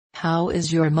How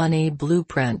is your money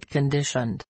blueprint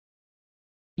conditioned?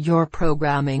 Your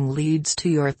programming leads to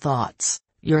your thoughts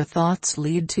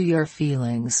lead to your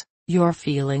feelings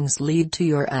lead to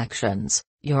your actions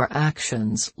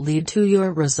lead to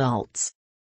your results.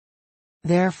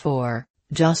 Therefore,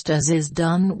 just as is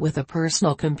done with a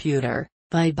personal computer,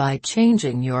 by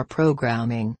changing your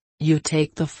programming, you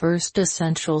take the first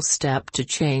essential step to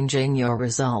changing your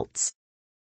results.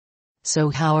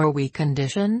 So how are we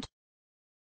conditioned?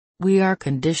 We are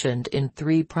conditioned in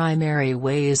three primary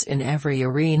ways in every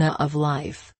arena of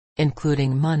life,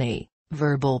 including money,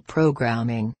 verbal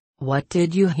programming, what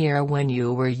did you hear when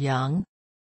you were young?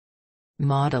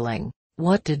 Modeling,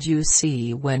 what did you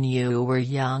see when you were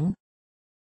young?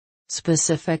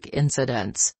 Specific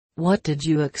incidents, what did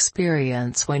you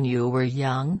experience when you were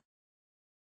young?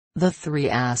 The three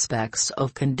aspects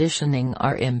of conditioning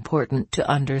are important to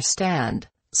understand,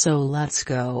 so let's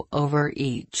go over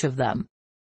each of them.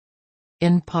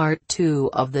 In Part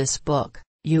 2 of this book,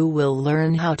 you will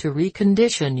learn how to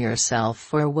recondition yourself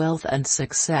for wealth and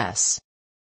success.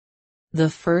 The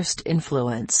first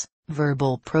influence,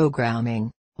 verbal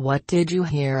programming. What did you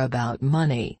hear about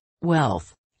money,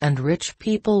 wealth, and rich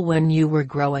people when you were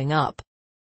growing up?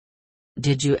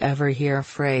 Did you ever hear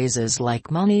phrases like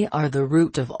money are the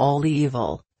root of all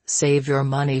evil, save your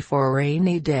money for a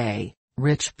rainy day,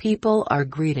 rich people are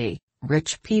greedy,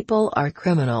 rich people are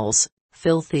criminals,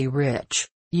 filthy rich,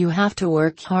 you have to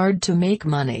work hard to make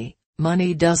money,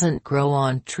 money doesn't grow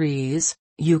on trees,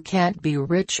 you can't be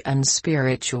rich and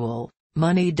spiritual,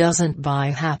 money doesn't buy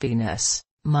happiness,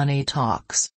 money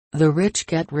talks, the rich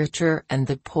get richer and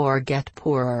the poor get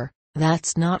poorer,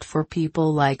 that's not for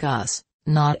people like us,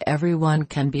 not everyone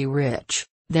can be rich,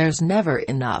 there's never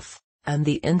enough, and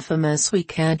the infamous we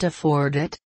can't afford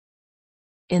it.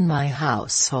 In my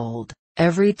household,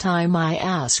 every time I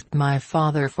asked my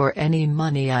father for any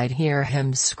money I'd hear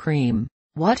him scream,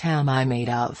 "What am I made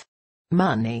of?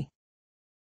 Money."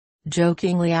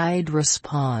 Jokingly I'd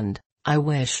respond, "I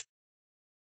wish.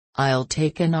 I'll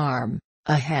take an arm,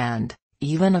 a hand,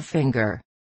 even a finger."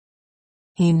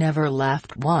 He never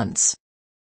laughed once.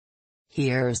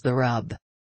 Here's the rub.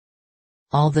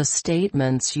 All the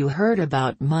statements you heard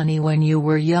about money when you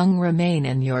were young remain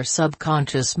in your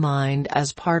subconscious mind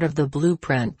as part of the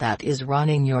blueprint that is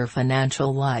running your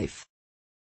financial life.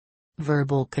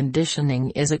 Verbal conditioning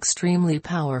is extremely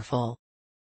powerful.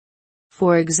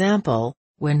 For example,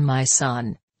 when my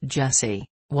son, Jesse,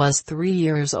 was 3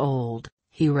 years old,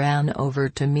 he ran over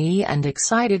to me and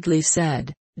excitedly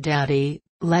said, "Daddy,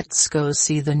 let's go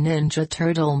see the Ninja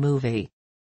Turtle movie.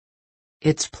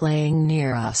 It's playing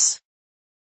near us."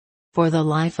 For the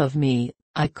life of me,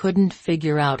 I couldn't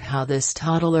figure out how this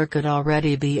toddler could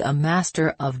already be a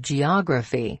master of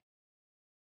geography.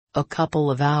 A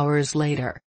couple of hours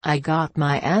later, I got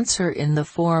my answer in the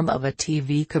form of a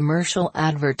TV commercial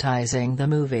advertising the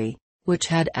movie, which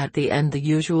had at the end the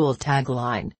usual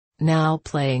tagline, "Now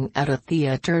playing at a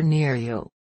theater near you."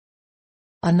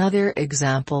 Another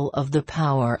example of the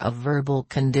power of verbal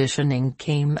conditioning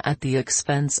came at the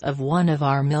expense of one of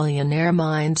our Millionaire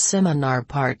Mind seminar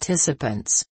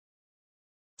participants.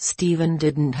 Stephen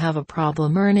didn't have a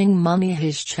problem earning money,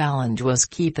 his challenge was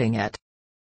keeping it.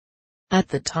 At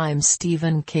the time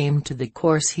Stephen came to the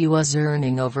course he was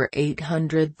earning over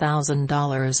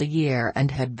 $800,000 a year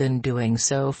and had been doing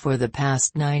so for the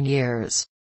past 9 years.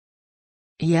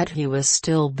 Yet he was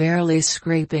still barely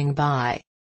scraping by.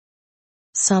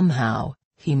 Somehow,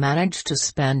 he managed to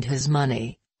spend his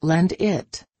money, lend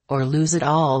it, or lose it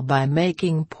all by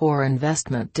making poor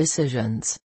investment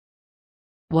decisions.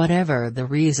 Whatever the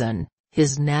reason,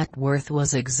 his net worth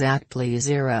was exactly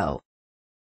zero.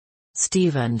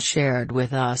 Stephen shared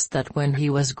with us that when he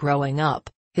was growing up,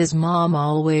 his mom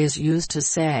always used to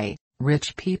say,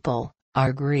 "Rich people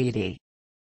are greedy.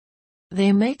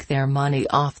 They make their money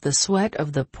off the sweat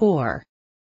of the poor.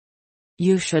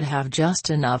 You should have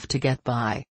just enough to get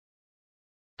by.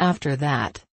 After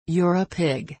that, you're a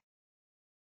pig."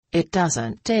 It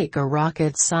doesn't take a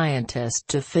rocket scientist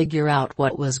to figure out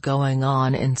what was going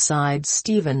on inside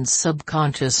Stephen's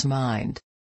subconscious mind.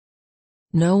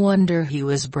 No wonder he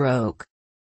was broke.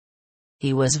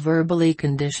 He was verbally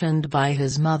conditioned by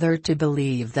his mother to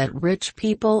believe that rich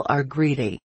people are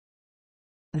greedy.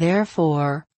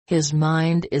 Therefore, his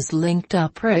mind is linked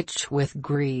up rich with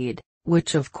greed,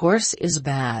 which of course is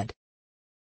bad.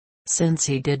 Since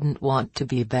he didn't want to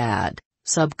be bad,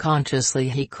 subconsciously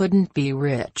he couldn't be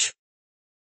rich.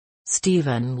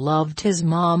 Stephen loved his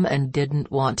mom and didn't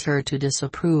want her to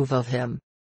disapprove of him.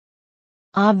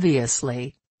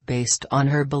 Obviously, based on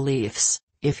her beliefs,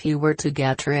 if he were to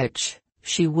get rich,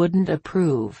 she wouldn't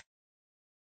approve.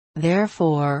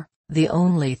 Therefore, The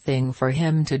only thing for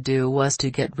him to do was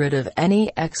to get rid of any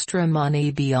extra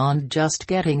money beyond just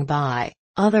getting by,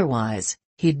 otherwise,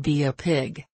 he'd be a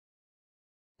pig.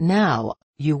 Now,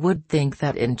 you would think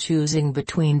that in choosing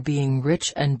between being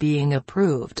rich and being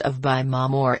approved of by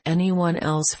mom or anyone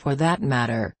else for that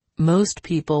matter, most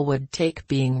people would take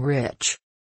being rich.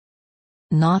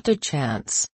 Not a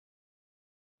chance.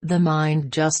 The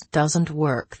mind just doesn't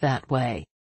work that way.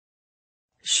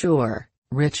 Sure,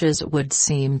 riches would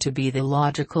seem to be the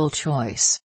logical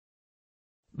choice.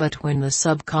 But when the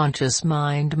subconscious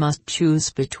mind must choose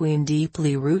between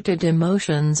deeply rooted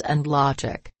emotions and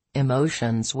logic,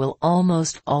 emotions will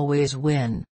almost always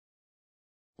win.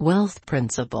 Wealth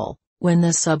principle: when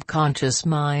the subconscious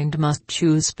mind must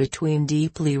choose between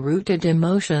deeply rooted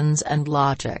emotions and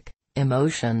logic,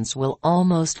 emotions will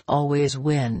almost always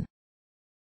win.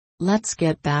 Let's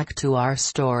get back to our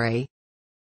story.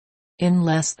 In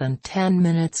less than 10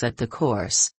 minutes at the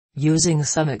course, using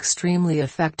some extremely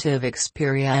effective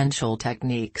experiential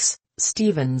techniques,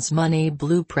 Stephen's money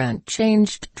blueprint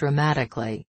changed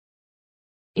dramatically.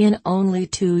 In only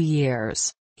 2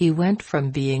 years, he went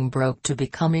from being broke to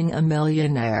becoming a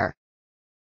millionaire.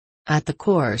 At the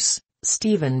course,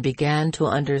 Stephen began to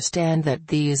understand that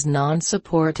these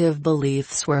non-supportive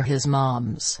beliefs were his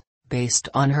mom's, based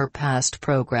on her past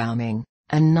programming,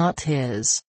 and not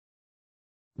his.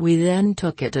 We then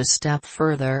took it a step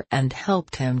further and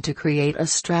helped him to create a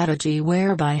strategy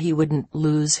whereby he wouldn't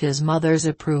lose his mother's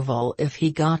approval if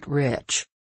he got rich.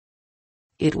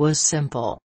 It was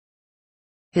simple.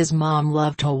 His mom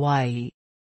loved Hawaii.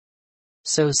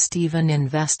 So Stephen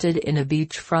invested in a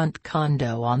beachfront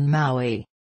condo on Maui.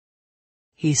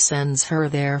 He sends her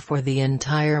there for the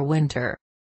entire winter.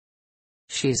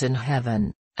 She's in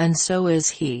heaven, and so is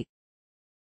he.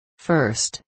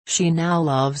 First, she now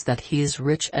loves that he's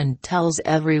rich and tells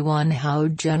everyone how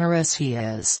generous he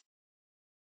is.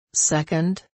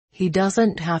 Second, he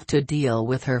doesn't have to deal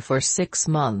with her for 6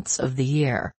 months of the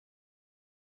year.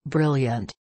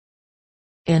 Brilliant.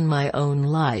 In my own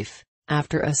life,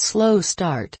 after a slow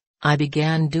start, I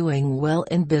began doing well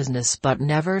in business but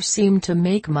never seemed to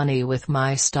make money with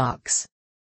my stocks.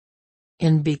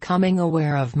 In becoming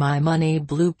aware of my money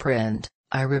blueprint,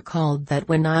 I recalled that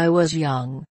when I was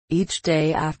young, each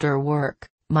day after work,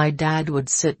 my dad would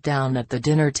sit down at the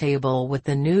dinner table with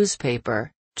the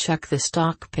newspaper, check the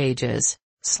stock pages,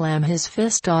 slam his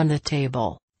fist on the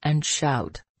table, and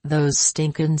shout, "Those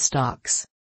stinkin' stocks."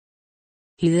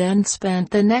 He then spent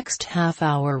the next half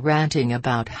hour ranting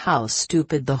about how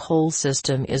stupid the whole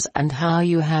system is and how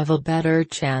you have a better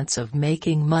chance of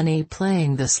making money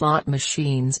playing the slot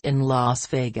machines in Las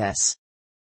Vegas.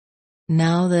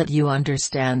 Now that you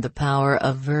understand the power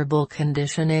of verbal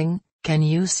conditioning, can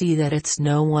you see that it's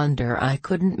no wonder I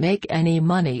couldn't make any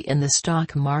money in the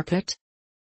stock market?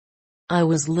 I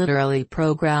was literally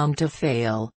programmed to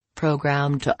fail,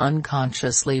 programmed to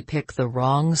unconsciously pick the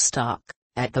wrong stock,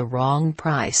 at the wrong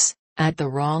price, at the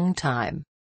wrong time.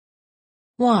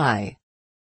 Why?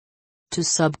 To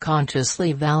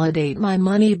subconsciously validate my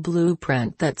money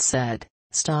blueprint that said,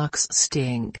 stocks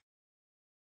stink.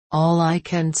 All I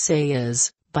can say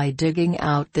is, by digging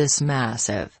out this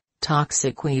massive,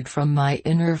 toxic weed from my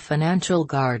inner financial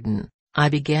garden, I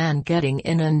began getting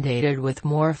inundated with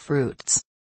more fruits.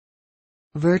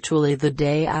 Virtually the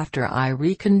day after I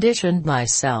reconditioned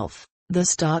myself, the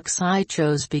stocks I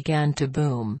chose began to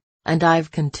boom, and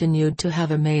I've continued to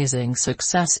have amazing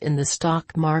success in the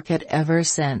stock market ever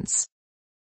since.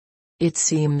 It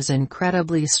seems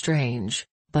incredibly strange,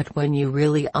 but when you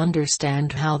really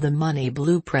understand how the money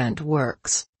blueprint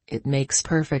works, it makes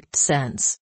perfect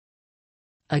sense.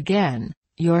 Again,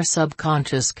 your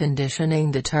subconscious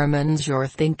conditioning determines your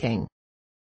thinking.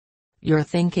 Your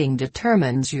thinking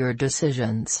determines your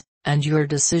decisions, and your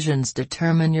decisions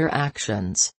determine your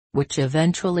actions, which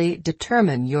eventually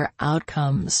determine your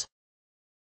outcomes.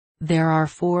 There are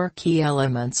 4 key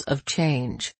elements of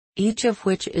change, each of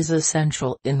which is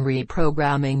essential in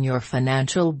reprogramming your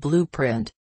financial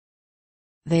blueprint.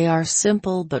 They are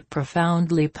simple but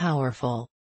profoundly powerful.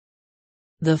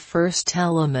 The first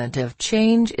element of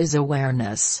change is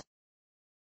awareness.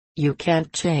 You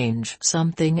can't change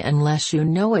something unless you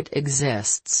know it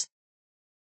exists.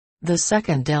 The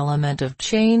second element of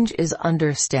change is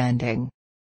understanding.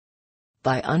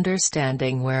 By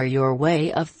understanding where your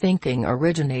way of thinking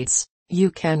originates,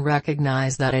 you can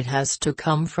recognize that it has to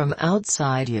come from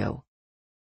outside you.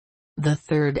 The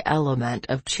third element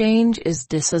of change is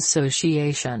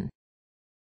disassociation.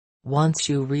 Once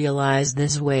you realize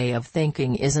this way of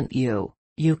thinking isn't you,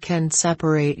 you can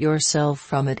separate yourself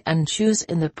from it and choose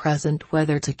in the present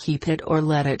whether to keep it or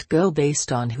let it go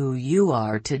based on who you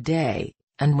are today,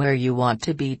 and where you want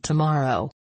to be tomorrow.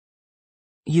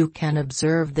 You can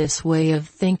observe this way of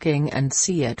thinking and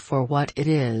see it for what it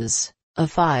is, a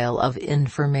file of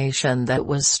information that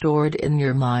was stored in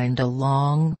your mind a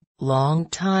long, long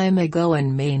time ago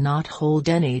and may not hold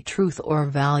any truth or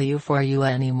value for you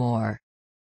anymore.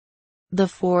 The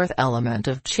fourth element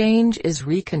of change is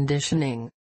reconditioning.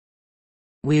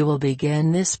 We will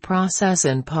begin this process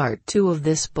in part 2 of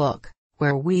this book,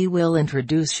 where we will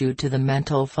introduce you to the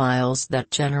mental files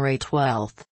that generate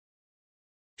wealth.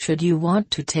 Should you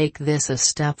want to take this a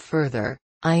step further,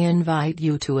 I invite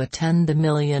you to attend the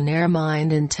Millionaire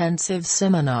Mind Intensive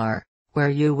Seminar, where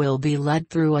you will be led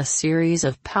through a series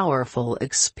of powerful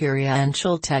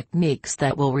experiential techniques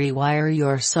that will rewire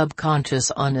your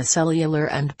subconscious on a cellular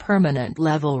and permanent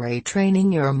level,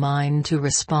 retraining your mind to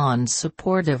respond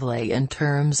supportively in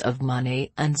terms of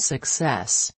money and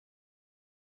success.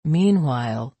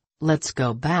 Meanwhile, let's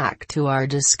go back to our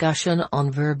discussion on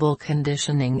verbal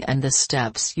conditioning and the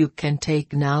steps you can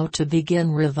take now to begin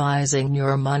revising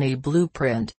your money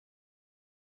blueprint.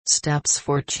 Steps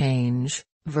for change.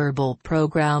 Verbal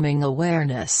programming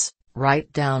awareness.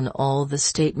 Write down all the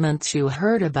statements you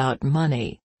heard about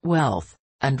money, wealth,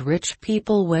 and rich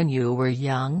people when you were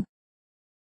young.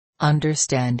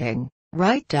 Understanding.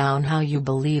 Write down how you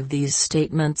believe these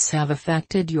statements have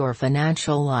affected your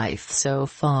financial life so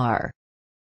far.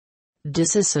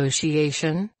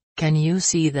 Disassociation. Can you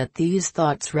see that these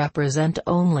thoughts represent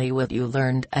only what you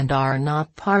learned and are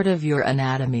not part of your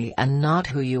anatomy and not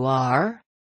who you are?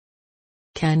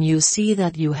 Can you see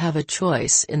that you have a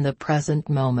choice in the present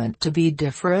moment to be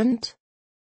different?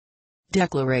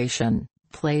 Declaration.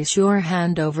 Place your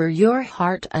hand over your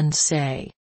heart and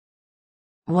say,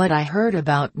 "What I heard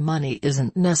about money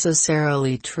isn't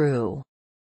necessarily true.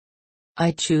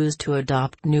 I choose to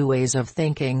adopt new ways of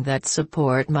thinking that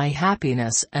support my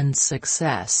happiness and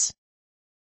success."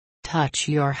 Touch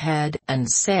your head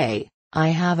and say, "I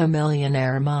have a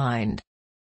millionaire mind."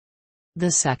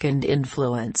 The second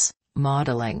influence.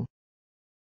 Modeling.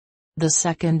 The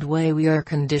second way we are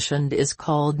conditioned is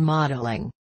called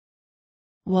modeling.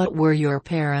 What were your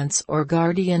parents or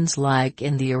guardians like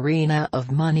in the arena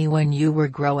of money when you were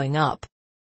growing up?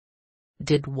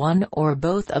 Did one or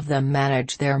both of them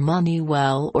manage their money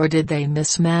well, or did they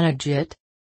mismanage it?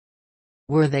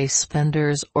 Were they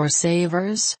spenders or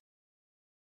savers?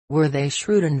 Were they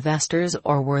shrewd investors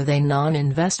or were they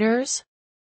non-investors?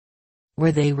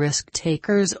 Were they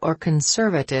risk-takers or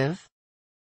conservative?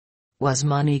 Was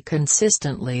money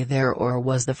consistently there or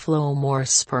was the flow more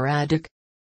sporadic?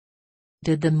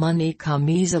 Did the money come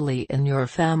easily in your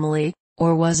family,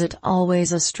 or was it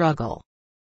always a struggle?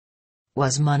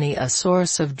 Was money a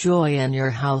source of joy in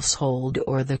your household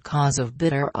or the cause of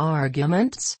bitter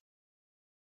arguments?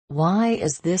 Why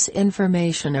is this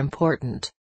information important?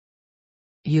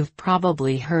 You've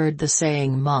probably heard the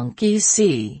saying monkey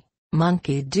see,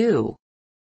 monkey do.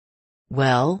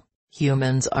 Well,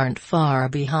 humans aren't far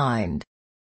behind.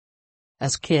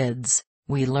 As kids,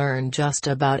 we learn just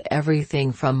about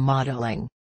everything from modeling.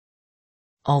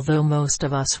 Although most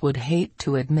of us would hate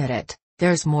to admit it,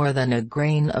 there's more than a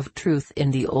grain of truth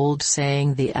in the old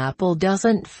saying, "The apple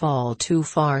doesn't fall too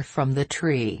far from the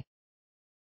tree."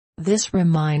 This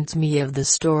reminds me of the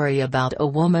story about a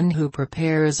woman who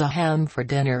prepares a ham for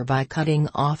dinner by cutting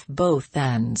off both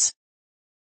ends.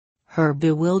 Her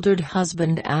bewildered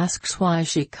husband asks why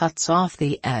she cuts off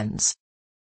the ends.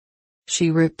 She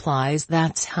replies,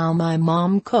 "That's how my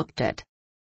mom cooked it."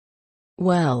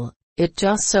 Well, it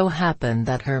just so happened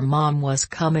that her mom was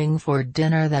coming for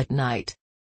dinner that night.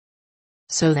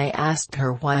 So they asked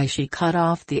her why she cut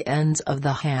off the ends of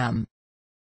the ham.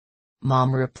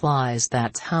 Mom replies,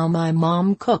 "That's how my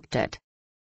mom cooked it."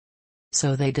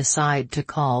 So they decide to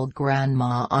call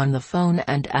Grandma on the phone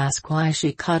and ask why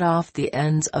she cut off the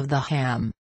ends of the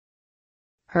ham.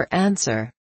 Her answer: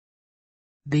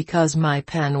 "Because my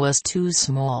pen was too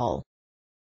small."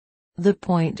 The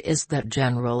point is that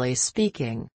generally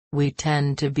speaking, we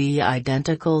tend to be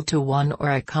identical to one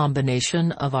or a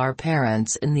combination of our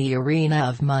parents in the arena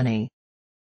of money.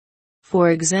 For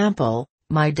example,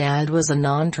 my dad was an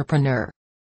entrepreneur.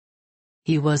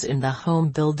 He was in the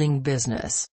home building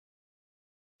business.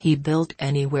 He built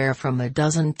anywhere from a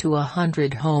dozen to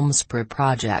 100 homes per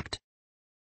project.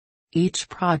 Each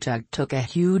project took a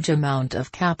huge amount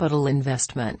of capital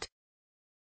investment.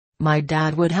 My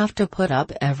dad would have to put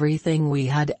up everything we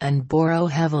had and borrow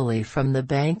heavily from the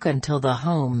bank until the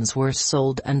homes were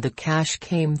sold and the cash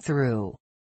came through.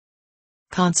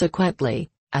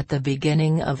 Consequently, at the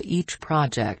beginning of each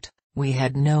project, we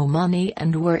had no money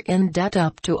and were in debt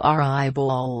up to our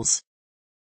eyeballs.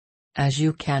 As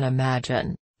you can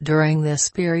imagine, During this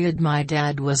period my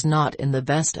dad was not in the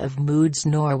best of moods,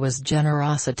 nor was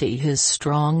generosity his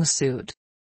strong suit.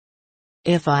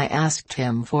 If I asked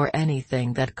him for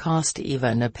anything that cost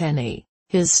even a penny,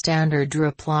 his standard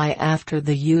reply after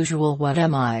the usual "What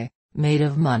am I, made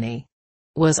of money?"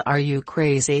 was "Are you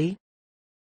crazy?"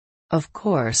 Of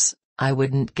course, I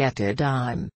wouldn't get a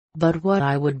dime, but what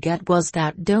I would get was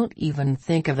that "Don't even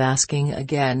think of asking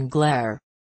again" glare.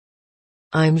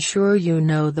 I'm sure you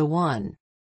know the one.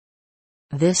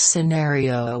 This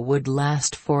scenario would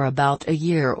last for about a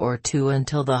year or two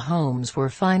until the homes were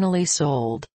finally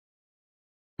sold.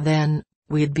 Then,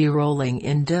 we'd be rolling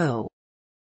in dough.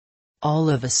 All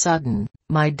of a sudden,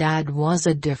 my dad was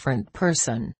a different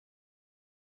person.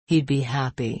 He'd be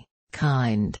happy,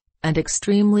 kind, and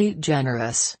extremely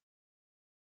generous.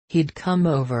 He'd come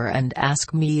over and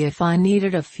ask me if I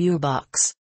needed a few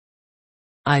bucks.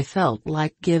 I felt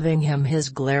like giving him his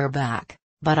glare back,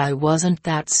 but I wasn't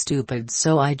that stupid,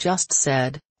 so I just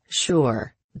said,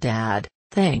 "Sure, Dad,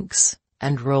 thanks,"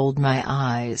 and rolled my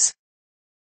eyes.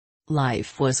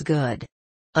 Life was good.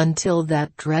 Until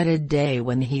that dreaded day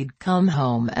when he'd come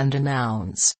home and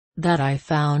announce that I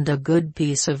found a good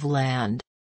piece of land.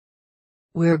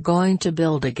 "We're going to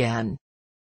build again."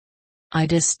 I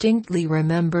distinctly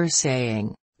remember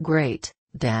saying, "Great,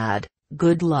 Dad,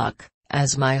 good luck,"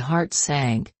 as my heart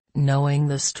sank, knowing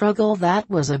the struggle that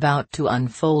was about to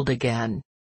unfold again.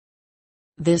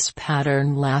 This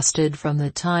pattern lasted from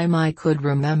the time I could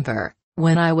remember,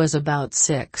 when I was about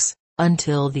 6,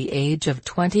 until the age of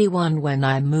 21 when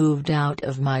I moved out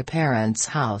of my parents'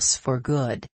 house for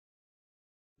good.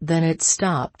 Then it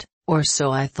stopped, or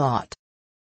so I thought.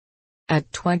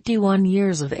 At 21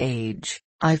 years of age,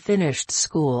 I finished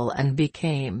school and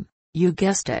became, you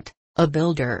guessed it, a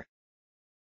builder.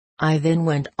 I then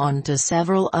went on to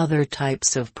several other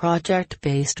types of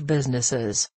project-based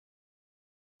businesses.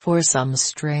 For some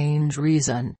strange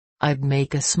reason, I'd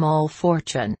make a small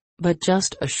fortune, but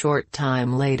just a short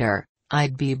time later,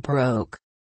 I'd be broke.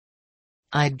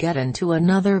 I'd get into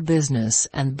another business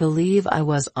and believe I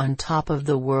was on top of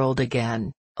the world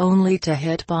again, only to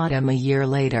hit bottom a year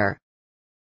later.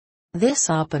 This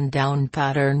up and down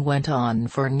pattern went on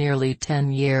for nearly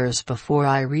 10 years before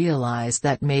I realized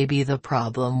that maybe the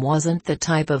problem wasn't the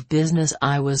type of business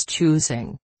I was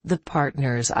choosing, the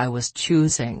partners I was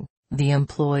choosing, the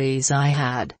employees I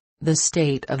had, the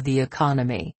state of the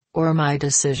economy, or my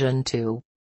decision to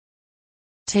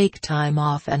take time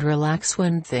off and relax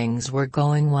when things were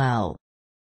going well.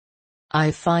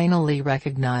 I finally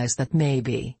recognized that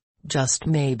maybe, just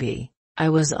maybe, I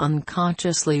was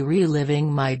unconsciously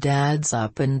reliving my dad's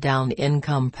up and down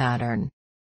income pattern.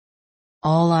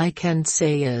 All I can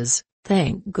say is,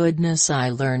 thank goodness I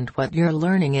learned what you're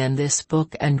learning in this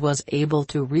book and was able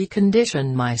to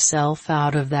recondition myself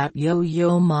out of that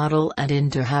yo-yo model and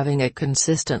into having a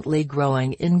consistently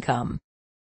growing income.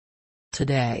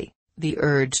 Today, the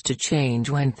urge to change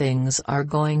when things are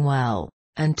going well,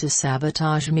 and to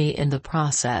sabotage me in the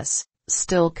process,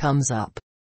 still comes up.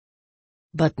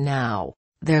 But now,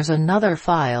 there's another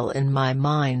file in my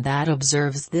mind that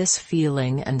observes this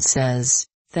feeling and says,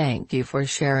 "Thank you for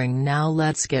sharing, now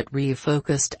let's get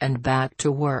refocused and back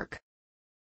to work."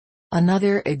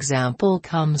 Another example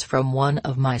comes from one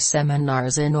of my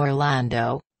seminars in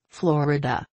Orlando,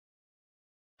 Florida.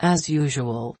 As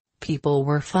usual, people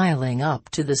were filing up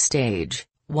to the stage,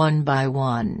 one by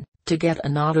one, to get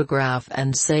an autograph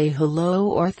and say hello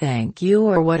or thank you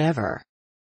or whatever.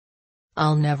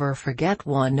 I'll never forget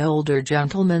one older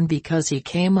gentleman because he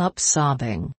came up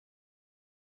sobbing.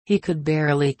 He could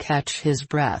barely catch his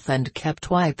breath and kept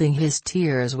wiping his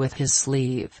tears with his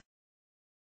sleeve.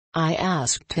 I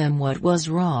asked him what was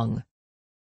wrong.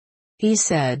 He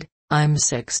said, "I'm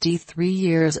 63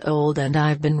 years old and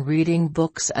I've been reading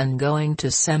books and going to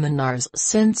seminars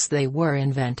since they were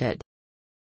invented.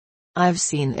 I've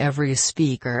seen every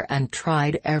speaker and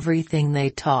tried everything they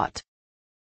taught.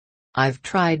 I've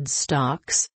tried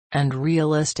stocks, and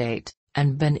real estate,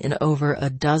 and been in over a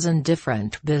dozen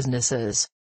different businesses.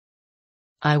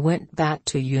 I went back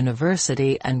to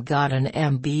university and got an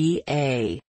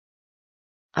MBA.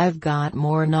 I've got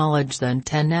more knowledge than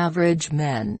 10 average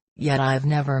men, yet I've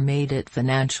never made it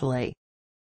financially.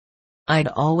 I'd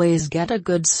always get a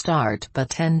good start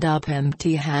but end up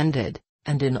empty-handed,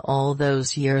 and in all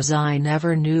those years I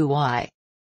never knew why.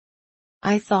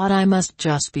 I thought I must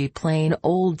just be plain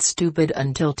old stupid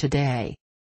until today.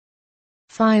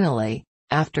 Finally,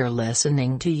 after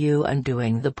listening to you and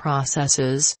doing the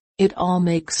processes, it all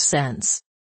makes sense.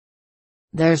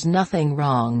 There's nothing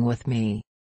wrong with me.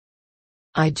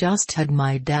 I just had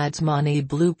my dad's money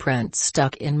blueprint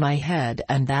stuck in my head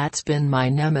and that's been my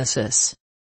nemesis.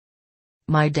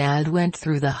 My dad went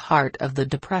through the heart of the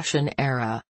Depression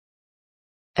era.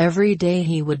 Every day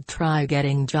he would try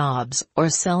getting jobs or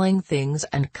selling things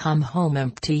and come home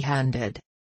empty-handed.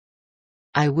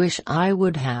 I wish I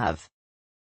would have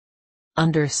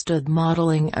understood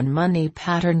modeling and money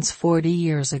patterns 40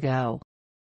 years ago.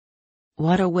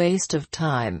 What a waste of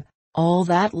time all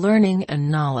that learning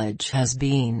and knowledge has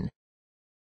been.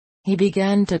 He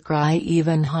began to cry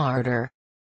even harder.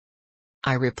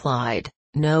 I replied,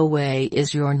 "No way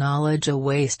is your knowledge a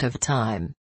waste of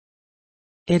time.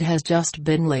 It has just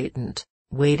been latent,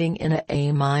 waiting in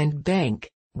a mind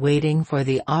bank, waiting for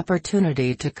the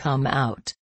opportunity to come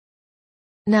out.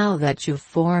 Now that you've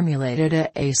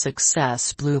formulated a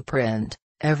success blueprint,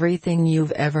 everything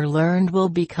you've ever learned will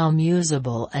become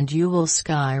usable and you will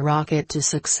skyrocket to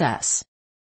success."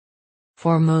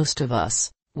 For most of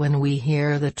us, when we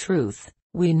hear the truth,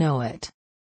 we know it.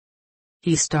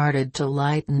 He started to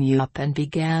lighten up and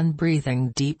began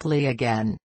breathing deeply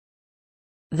again.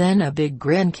 Then a big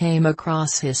grin came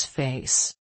across his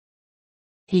face.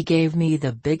 He gave me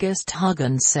the biggest hug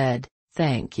and said,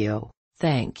 "Thank you,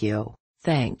 thank you,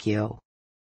 thank you."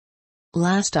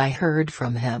 Last I heard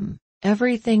from him,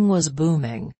 everything was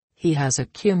booming. He has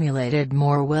accumulated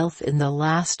more wealth in the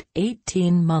last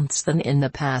 18 months than in the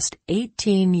past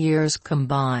 18 years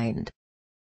combined.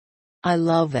 I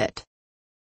love it.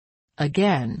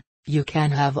 Again, you can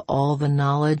have all the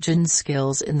knowledge and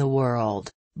skills in the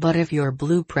world, but if your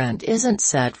blueprint isn't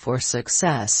set for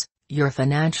success, you're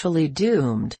financially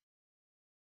doomed.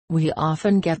 We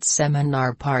often get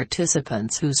seminar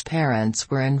participants whose parents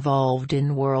were involved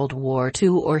in World War II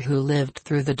or who lived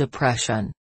through the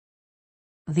Depression.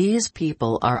 These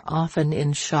people are often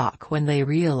in shock when they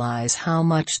realize how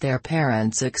much their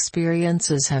parents'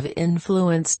 experiences have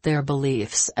influenced their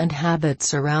beliefs and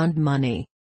habits around money.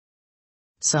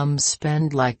 Some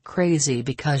spend like crazy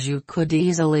because you could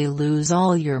easily lose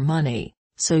all your money,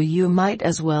 so you might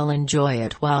as well enjoy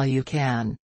it while you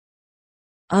can.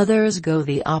 Others go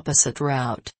the opposite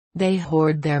route, they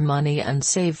hoard their money and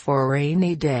save for a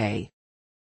rainy day.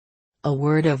 A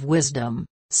word of wisdom: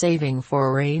 saving for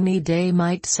a rainy day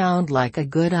might sound like a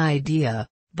good idea,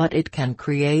 but it can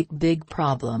create big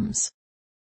problems.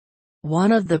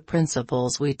 One of the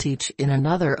principles we teach in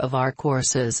another of our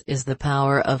courses is the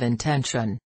power of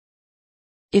intention.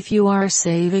 If you are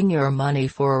saving your money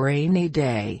for a rainy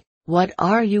day, what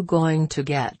are you going to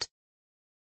get?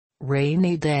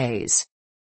 Rainy days.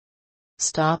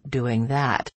 Stop doing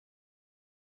that.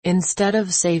 Instead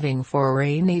of saving for a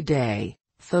rainy day,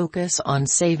 focus on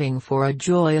saving for a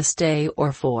joyous day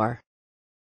or for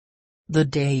the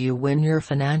day you win your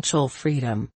financial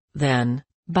freedom. Then,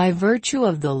 by virtue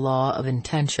of the law of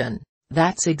intention,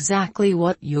 that's exactly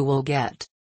what you will get.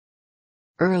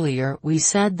 Earlier we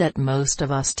said that most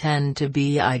of us tend to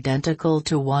be identical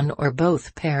to one or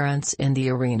both parents in the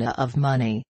arena of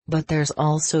money, but there's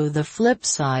also the flip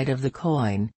side of the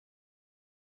coin.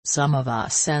 Some of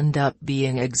us end up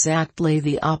being exactly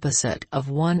the opposite of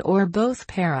one or both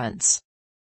parents.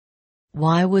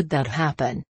 Why would that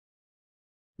happen?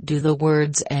 Do the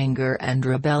words anger and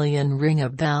rebellion ring a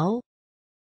bell?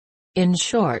 In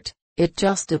short, it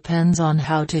just depends on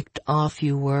how ticked off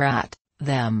you were at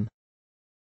them.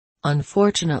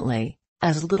 Unfortunately,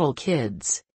 as little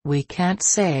kids, we can't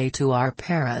say to our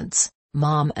parents,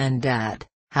 "Mom and Dad,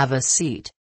 have a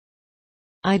seat.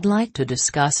 I'd like to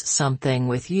discuss something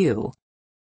with you.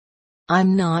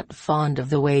 I'm not fond of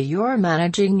the way you're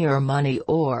managing your money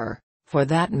or, for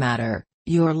that matter,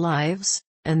 your lives,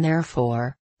 and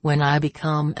therefore, when I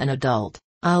become an adult,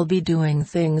 I'll be doing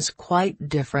things quite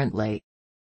differently.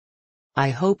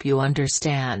 I hope you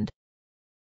understand.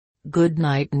 Good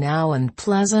night now and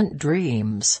pleasant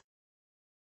dreams."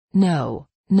 No,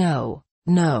 no,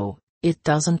 no, it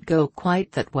doesn't go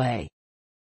quite that way.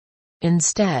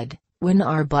 Instead, when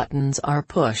our buttons are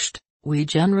pushed, we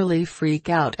generally freak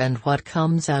out and what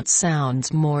comes out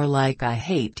sounds more like "I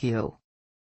hate you.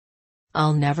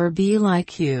 I'll never be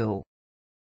like you.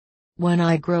 When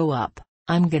I grow up,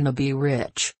 I'm gonna be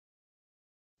rich.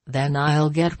 Then I'll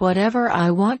get whatever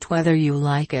I want whether you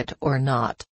like it or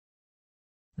not."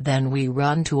 Then we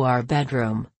run to our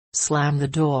bedroom, slam the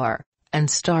door, and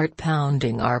start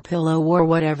pounding our pillow or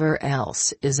whatever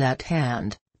else is at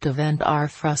hand, to vent our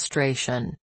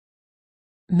frustration.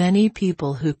 Many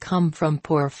people who come from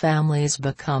poor families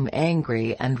become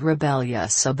angry and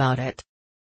rebellious about it.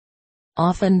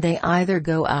 Often they either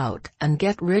go out and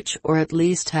get rich or at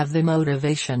least have the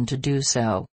motivation to do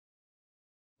so.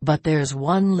 But there's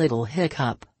one little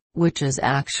hiccup, which is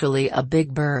actually a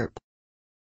big burp.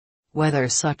 Whether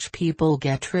such people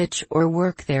get rich or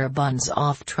work their buns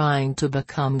off trying to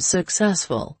become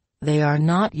successful, they are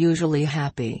not usually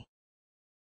happy.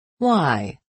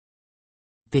 Why?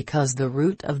 Because the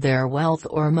root of their wealth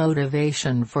or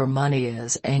motivation for money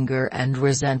is anger and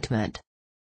resentment.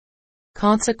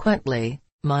 Consequently,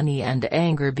 money and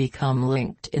anger become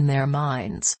linked in their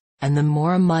minds, and the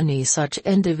more money such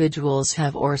individuals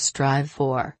have or strive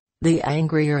for, the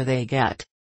angrier they get.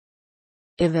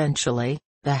 Eventually,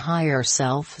 the higher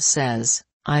self says,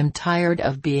 "I'm tired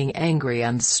of being angry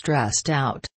and stressed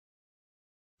out.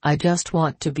 I just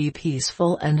want to be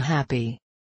peaceful and happy."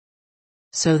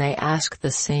 So they ask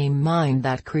the same mind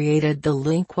that created the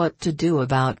link what to do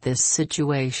about this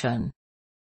situation.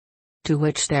 To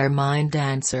which their mind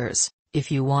answers, "If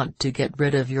you want to get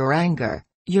rid of your anger,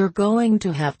 you're going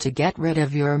to have to get rid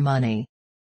of your money."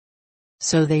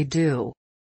 So they do.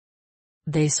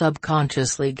 They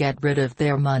subconsciously get rid of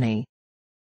their money.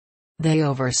 They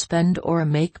overspend or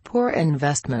make poor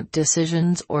investment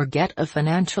decisions or get a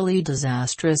financially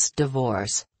disastrous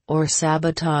divorce, or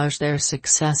sabotage their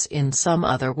success in some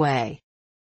other way.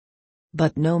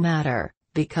 But no matter,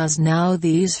 because now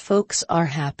these folks are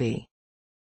happy.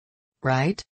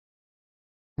 Right?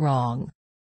 Wrong.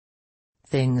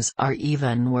 Things are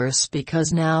even worse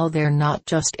because now they're not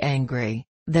just angry,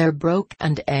 they're broke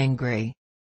and angry.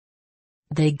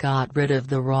 They got rid of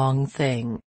the wrong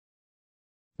thing.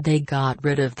 They got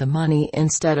rid of the money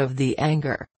instead of the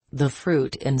anger, the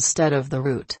fruit instead of the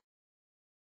root.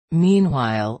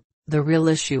 Meanwhile, the real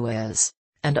issue is,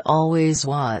 and always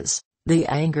was, the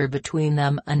anger between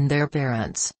them and their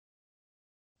parents.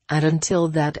 And until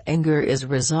that anger is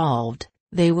resolved,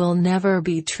 they will never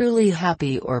be truly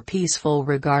happy or peaceful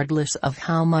regardless of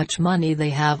how much money they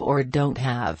have or don't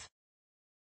have.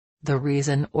 The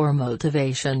reason or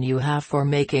motivation you have for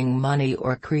making money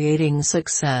or creating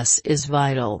success is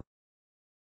vital.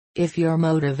 If your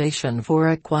motivation for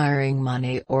acquiring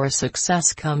money or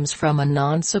success comes from a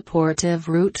non-supportive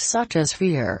root such as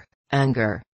fear,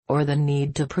 anger, or the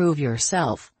need to prove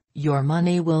yourself, your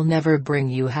money will never bring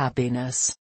you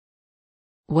happiness.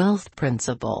 Wealth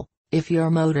principle: if your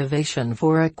motivation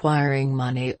for acquiring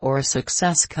money or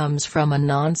success comes from a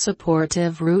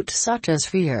non-supportive root such as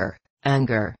fear,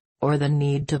 anger, or the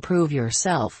need to prove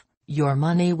yourself, your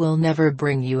money will never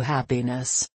bring you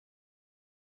happiness.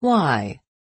 Why?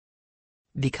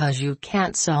 Because you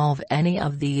can't solve any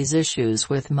of these issues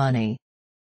with money.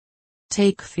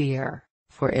 Take fear,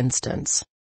 for instance.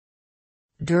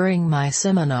 During my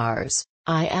seminars,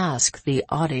 I ask the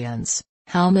audience,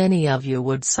 how many of you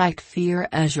would cite fear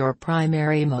as your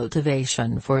primary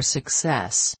motivation for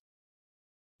success?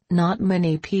 Not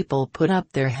many people put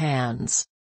up their hands.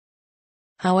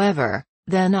 However,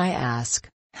 then I ask,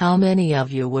 how many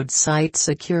of you would cite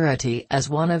security as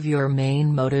one of your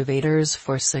main motivators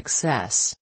for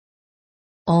success?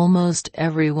 Almost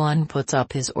everyone puts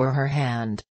up his or her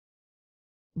hand.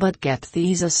 But get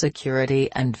these: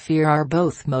 security and fear are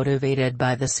both motivated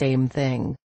by the same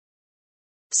thing.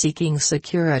 Seeking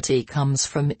security comes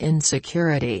from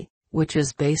insecurity, which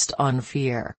is based on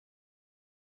fear.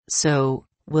 So,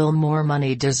 will more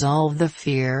money dissolve the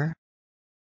fear?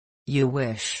 You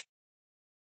wish.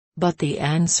 But the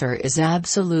answer is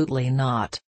absolutely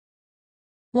not.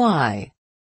 Why?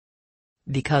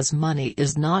 Because money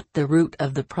is not the root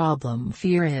of the problem,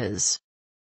 fear is.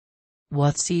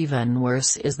 What's even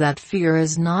worse is that fear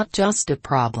is not just a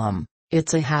problem,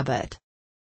 it's a habit.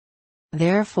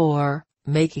 Therefore,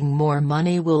 making more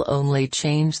money will only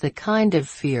change the kind of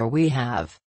fear we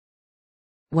have.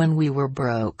 When we were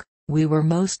broke, we were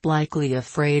most likely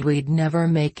afraid we'd never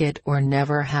make it or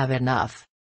never have enough.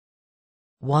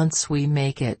 Once we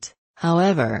make it,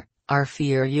 however, our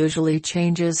fear usually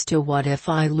changes to what if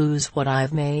I lose what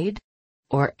I've made?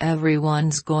 Or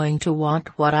everyone's going to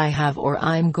want what I have, or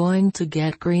I'm going to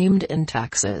get creamed in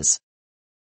taxes.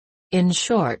 In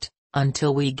short,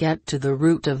 until we get to the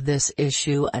root of this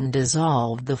issue and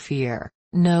dissolve the fear,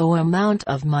 no amount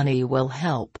of money will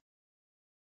help.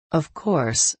 Of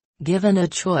course, given a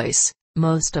choice,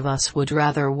 most of us would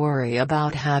rather worry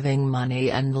about having money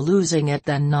and losing it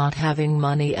than not having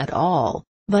money at all,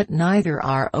 but neither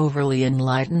are overly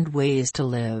enlightened ways to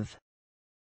live.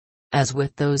 As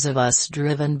with those of us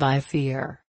driven by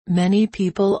fear, many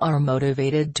people are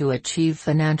motivated to achieve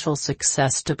financial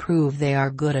success to prove they are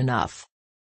good enough.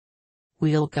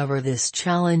 We'll cover this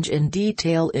challenge in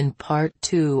detail in part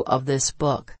 2 of this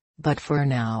book, but for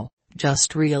now,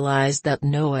 just realize that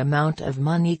no amount of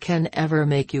money can ever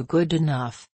make you good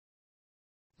enough.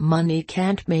 Money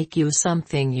can't make you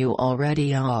something you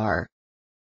already are.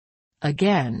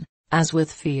 Again, as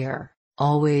with fear,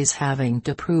 always having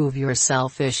to prove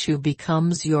yourself issue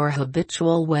becomes your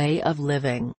habitual way of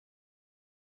living.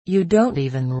 You don't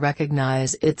even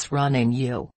recognize it's running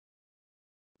you.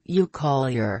 You call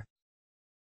yourself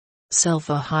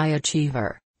a high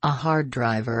achiever, a hard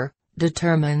driver,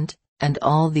 determined, and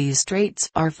all these traits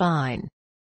are fine.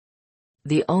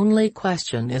 The only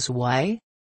question is why?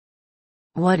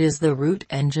 What is the root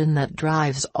engine that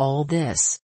drives all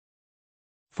this?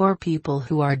 For people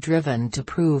who are driven to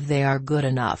prove they are good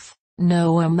enough,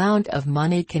 no amount of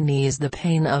money can ease the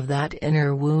pain of that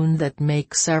inner wound that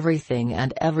makes everything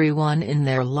and everyone in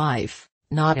their life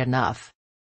not enough.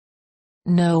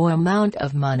 No amount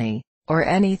of money, or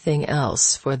anything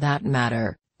else for that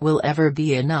matter, will ever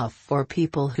be enough for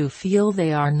people who feel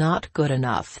they are not good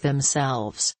enough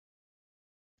themselves.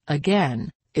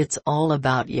 Again, it's all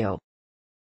about you.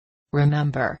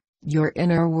 Remember, your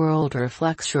inner world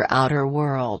reflects your outer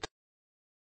world.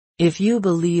 If you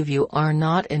believe you are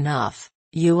not enough,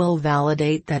 you will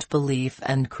validate that belief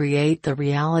and create the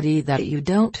reality that you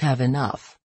don't have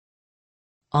enough.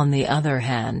 On the other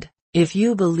hand, if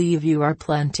you believe you are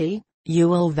plenty, you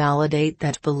will validate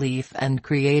that belief and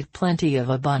create plenty of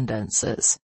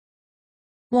abundances.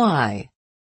 Why?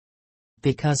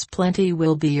 Because plenty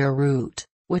will be your root,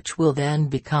 which will then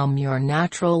become your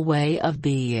natural way of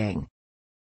being.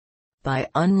 By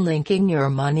unlinking your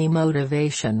money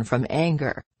motivation from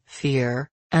anger, fear,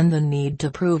 and the need to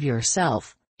prove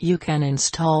yourself, you can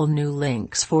install new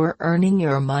links for earning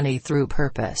your money through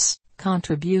purpose,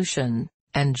 contribution,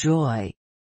 and joy.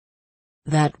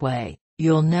 That way,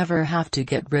 you'll never have to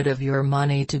get rid of your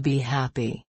money to be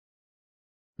happy.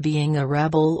 Being a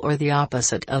rebel or the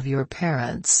opposite of your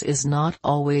parents is not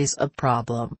always a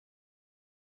problem.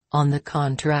 On the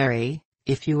contrary,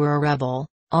 if you were a rebel,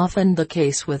 often the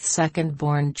case with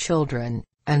second-born children,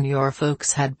 and your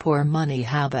folks had poor money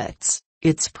habits,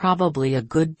 it's probably a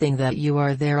good thing that you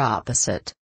are their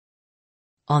opposite.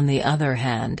 On the other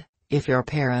hand, if your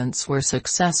parents were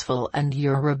successful and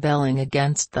you're rebelling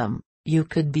against them, you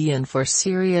could be in for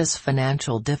serious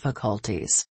financial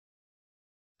difficulties.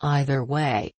 Either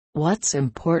way, what's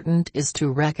important is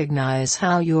to recognize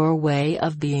how your way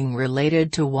of being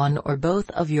related to one or both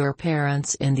of your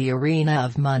parents in the arena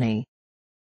of money.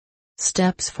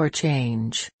 Steps for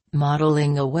change: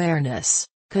 modeling awareness.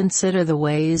 Consider the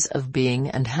ways of being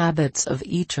and habits of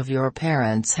each of your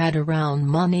parents had around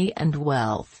money and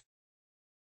wealth.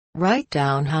 Write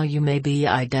down how you may be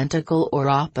identical or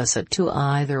opposite to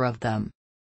either of them.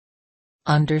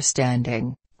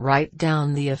 Understanding. Write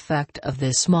down the effect of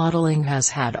this modeling has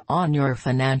had on your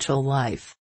financial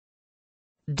life.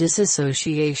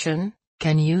 Disassociation.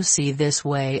 Can you see this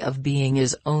way of being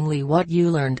is only what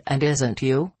you learned and isn't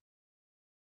you?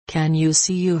 Can you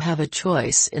see you have a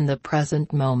choice in the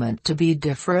present moment to be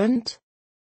different?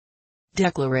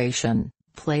 Declaration.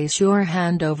 Place your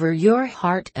hand over your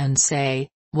heart and say,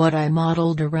 what I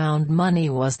modeled around money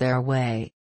was their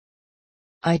way.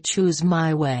 I choose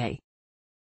my way.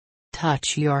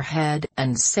 Touch your head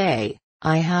and say,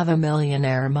 I have a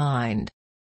millionaire mind.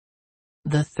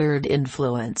 The third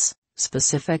influence: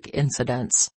 specific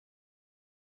incidents.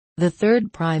 The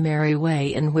third primary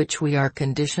way in which we are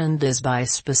conditioned is by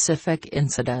specific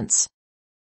incidents.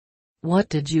 What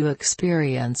did you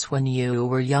experience when you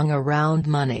were young around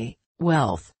money,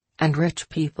 wealth, and rich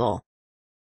people?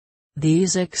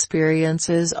 These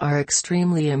experiences are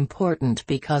extremely important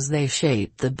because they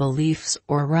shape the beliefs,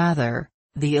 or rather,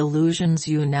 the illusions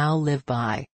you now live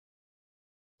by.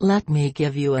 Let me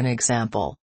give you an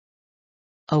example.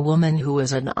 A woman who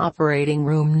was an operating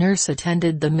room nurse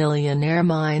attended the Millionaire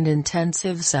Mind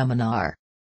Intensive seminar.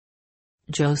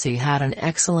 Josie had an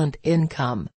excellent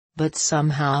income, but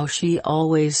somehow she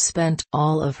always spent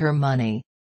all of her money.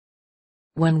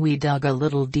 When we dug a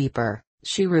little deeper,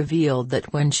 she revealed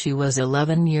that when she was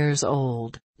 11 years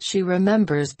old, she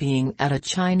remembers being at a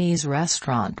Chinese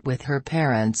restaurant with her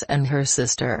parents and her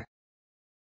sister.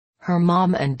 Her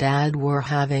mom and dad were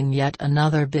having yet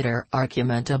another bitter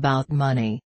argument about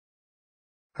money.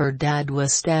 Her dad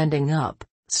was standing up,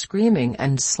 screaming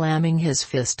and slamming his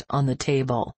fist on the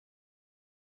table.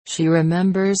 She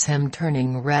remembers him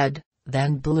turning red,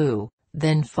 then blue,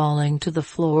 then falling to the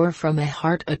floor from a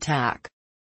heart attack.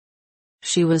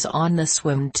 She was on the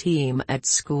swim team at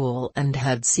school and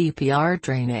had CPR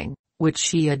training, which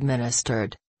she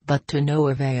administered, but to no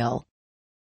avail.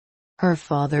 Her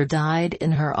father died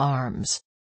in her arms.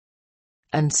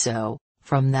 And so,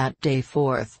 from that day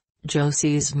forth,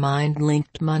 Josie's mind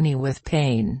linked money with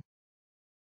pain.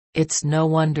 It's no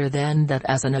wonder then that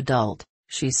as an adult,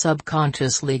 she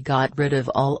subconsciously got rid of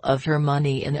all of her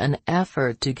money in an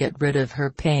effort to get rid of her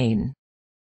pain.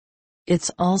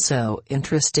 It's also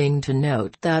interesting to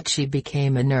note that she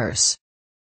became a nurse.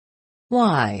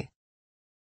 Why?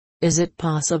 Is it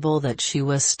possible that she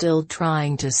was still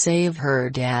trying to save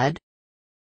her dad?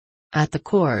 At the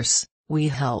course, we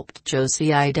helped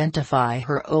Josie identify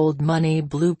her old money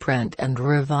blueprint and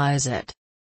revise it.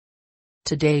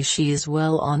 Today she's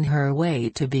well on her way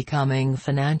to becoming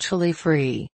financially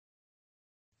free.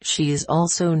 She's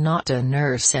also not a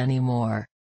nurse anymore.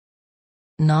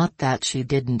 Not that she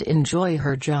didn't enjoy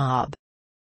her job.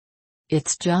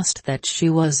 It's just that she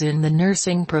was in the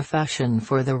nursing profession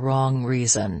for the wrong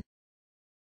reason.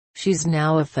 She's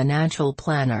now a financial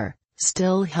planner,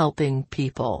 still helping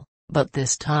people, but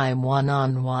this time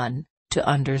one-on-one, to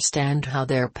understand how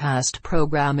their past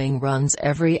programming runs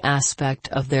every aspect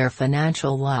of their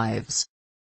financial lives.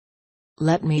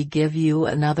 Let me give you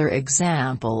another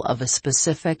example of a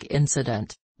specific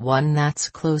incident, one that's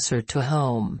closer to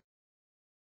home.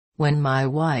 When my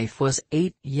wife was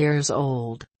 8 years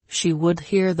old, she would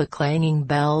hear the clanging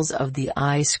bells of the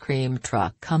ice cream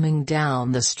truck coming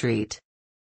down the street.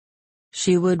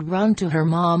 She would run to her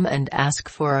mom and ask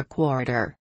for a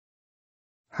quarter.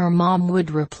 Her mom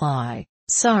would reply,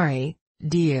 "Sorry,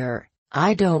 dear,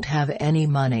 I don't have any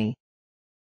money."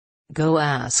 "Go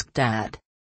ask Dad.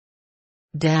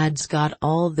 Dad's got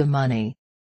all the money."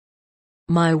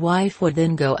 My wife would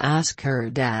then go ask her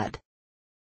dad.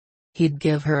 He'd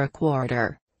give her a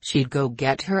quarter, she'd go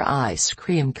get her ice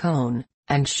cream cone,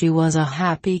 and she was a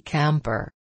happy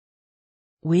camper.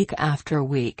 Week after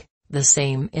week, the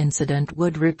same incident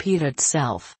would repeat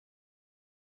itself.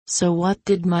 So what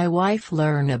did my wife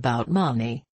learn about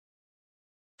money?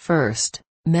 First,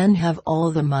 men have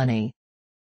all the money.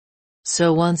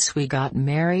 So once we got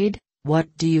married,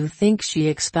 what do you think she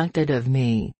expected of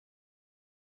me?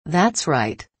 That's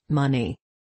right, money.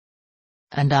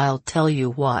 And I'll tell you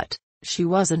what, she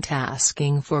wasn't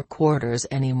asking for quarters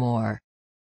anymore.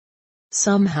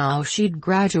 Somehow she'd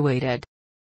graduated.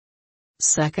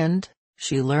 Second,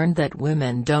 she learned that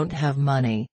women don't have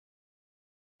money.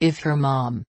 If her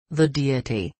mom, the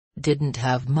deity, didn't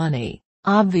have money,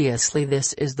 obviously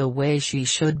this is the way she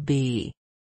should be.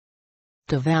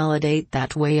 To validate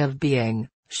that way of being,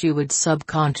 she would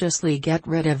subconsciously get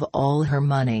rid of all her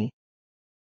money.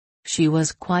 She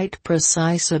was quite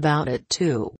precise about it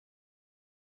too.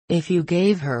 If you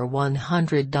gave her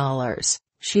 $100,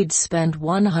 she'd spend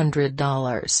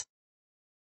 $100.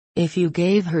 If you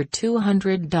gave her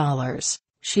 $200,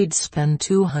 she'd spend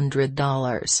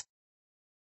 $200.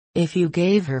 If you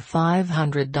gave her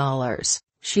 $500,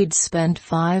 she'd spend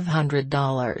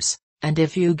 $500, and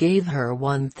if you gave her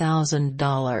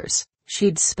 $1,000,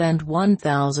 she'd spend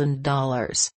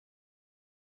 $1,000.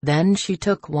 Then she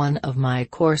took one of my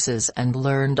courses and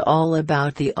learned all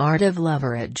about the art of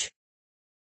leverage.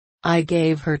 I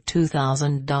gave her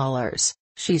 $2,000,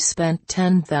 she spent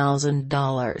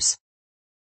 $10,000.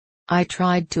 I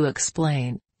tried to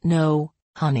explain, no,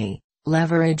 honey,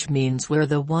 leverage means we're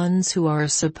the ones who are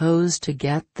supposed to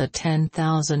get the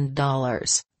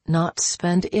 $10,000, not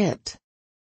spend it.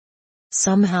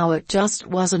 Somehow it just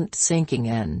wasn't sinking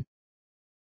in.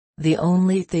 The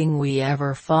only thing we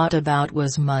ever fought about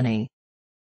was money.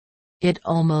 It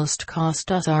almost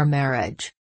cost us our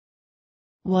marriage.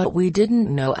 What we didn't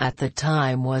know at the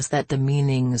time was that the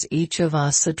meanings each of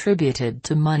us attributed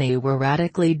to money were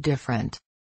radically different.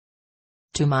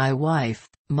 To my wife,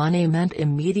 money meant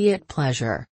immediate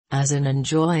pleasure, as in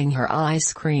enjoying her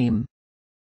ice cream.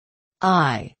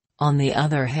 I, on the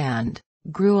other hand,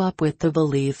 grew up with the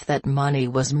belief that money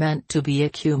was meant to be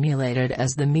accumulated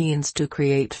as the means to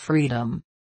create freedom.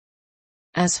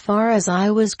 As far as I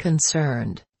was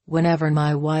concerned, whenever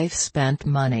my wife spent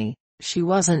money, she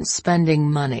wasn't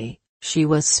spending money, she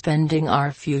was spending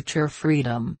our future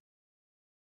freedom.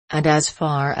 And as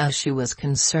far as she was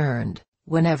concerned,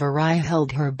 whenever I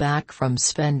held her back from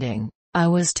spending, I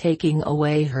was taking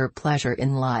away her pleasure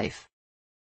in life.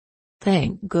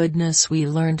 Thank goodness we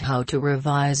learned how to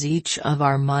revise each of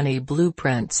our money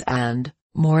blueprints and,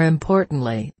 more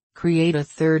importantly, create a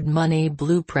third money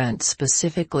blueprint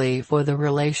specifically for the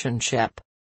relationship.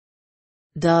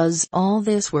 Does all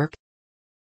this work?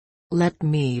 Let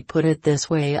me put it this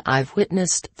way: I've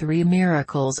witnessed 3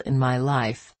 miracles in my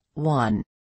life. 1.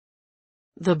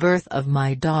 The birth of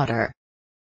my daughter.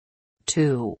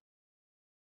 2.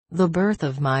 The birth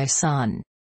of my son.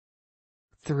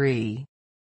 3.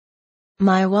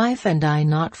 My wife and I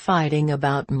not fighting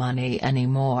about money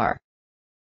anymore.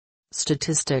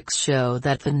 Statistics show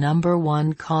that the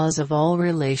 #1 cause of all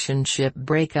relationship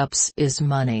breakups is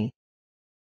money.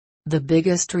 The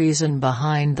biggest reason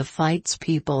behind the fights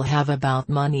people have about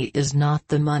money is not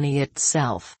the money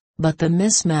itself, but the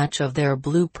mismatch of their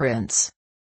blueprints.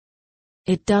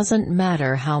 It doesn't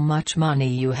matter how much money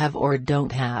you have or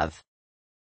don't have.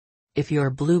 If your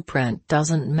blueprint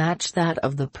doesn't match that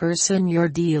of the person you're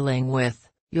dealing with,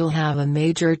 you'll have a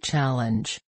major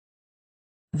challenge.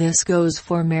 This goes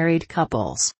for married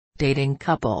couples, dating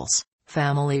couples,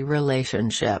 family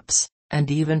relationships, and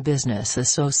even business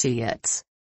associates.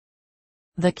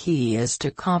 The key is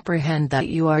to comprehend that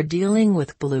you are dealing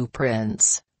with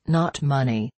blueprints, not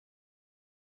money.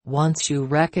 Once you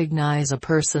recognize a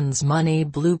person's money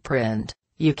blueprint,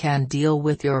 you can deal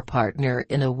with your partner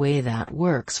in a way that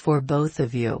works for both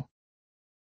of you.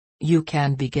 You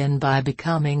can begin by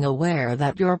becoming aware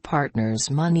that your partner's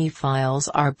money files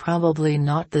are probably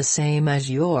not the same as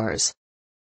yours.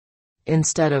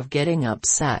 Instead of getting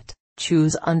upset,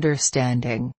 choose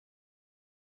understanding.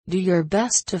 Do your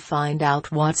best to find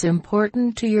out what's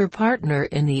important to your partner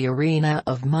in the arena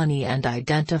of money and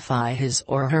identify his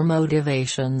or her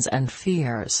motivations and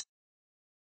fears.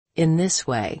 In this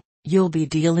way, you'll be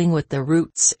dealing with the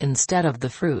roots instead of the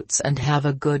fruits and have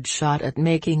a good shot at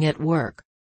making it work.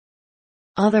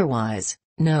 Otherwise,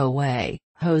 no way,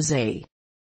 Jose.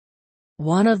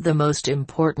 One of the most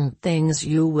important things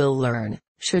you will learn,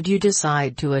 should you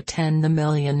decide to attend the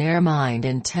Millionaire Mind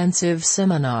Intensive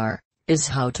seminar, is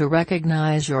how to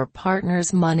recognize your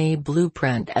partner's money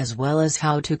blueprint as well as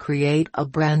how to create a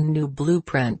brand new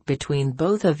blueprint between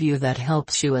both of you that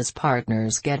helps you as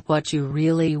partners get what you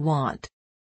really want.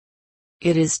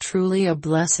 It is truly a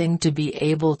blessing to be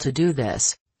able to do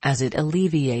this, as it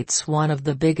alleviates one of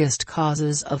the biggest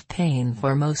causes of pain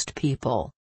for most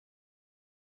people.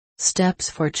 Steps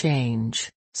for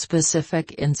change,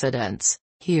 specific incidents.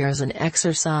 Here's an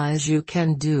exercise you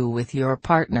can do with your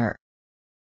partner.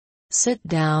 Sit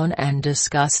down and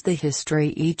discuss the history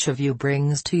each of you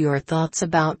brings to your thoughts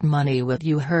about money, what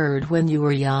you heard when you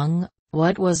were young,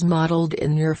 what was modeled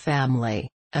in your family,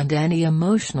 and any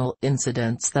emotional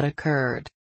incidents that occurred.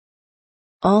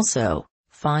 Also,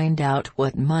 find out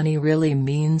what money really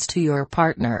means to your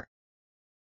partner.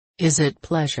 Is it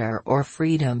pleasure or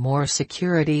freedom or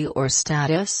security or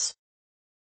status?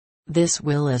 This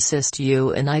will assist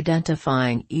you in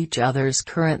identifying each other's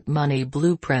current money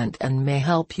blueprint and may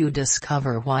help you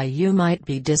discover why you might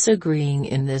be disagreeing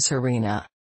in this arena.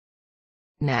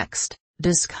 Next,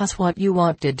 discuss what you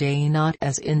want today, not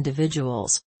as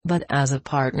individuals, but as a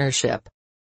partnership.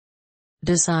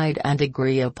 Decide and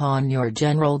agree upon your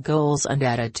general goals and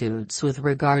attitudes with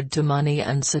regard to money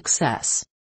and success.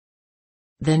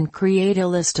 Then create a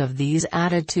list of these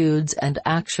attitudes and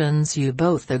actions you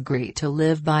both agree to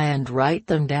live by and write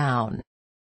them down.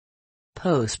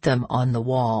 Post them on the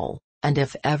wall, and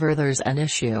if ever there's an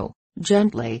issue,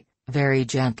 gently, very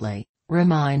gently,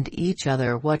 remind each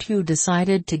other what you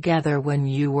decided together when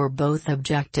you were both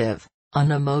objective,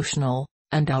 unemotional,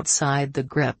 and outside the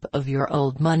grip of your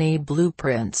old money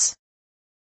blueprints.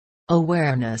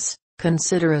 Awareness.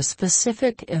 Consider a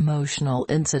specific emotional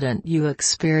incident you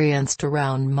experienced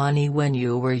around money when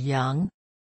you were young.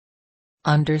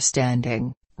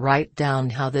 Understanding. Write down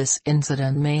how this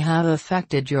incident may have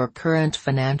affected your current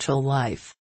financial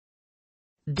life.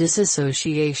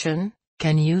 Disassociation.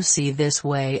 Can you see this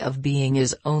way of being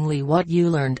is only what you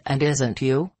learned and isn't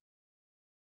you?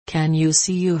 Can you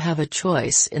see you have a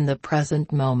choice in the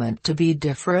present moment to be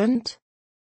different?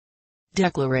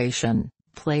 Declaration.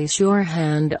 Place your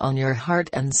hand on your heart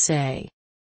and say,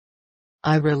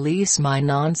 I release my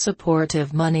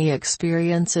non-supportive money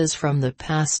experiences from the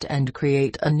past and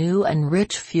create a new and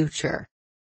rich future.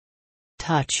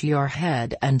 Touch your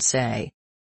head and say,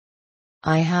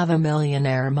 I have a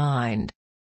millionaire mind.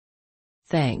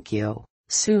 Thank you.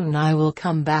 Soon I will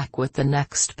come back with the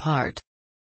next part.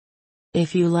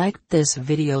 If you liked this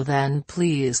video, then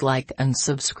please like and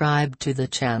subscribe to the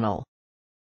channel.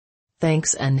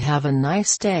 Thanks and have a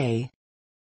nice day.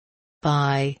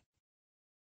 Bye.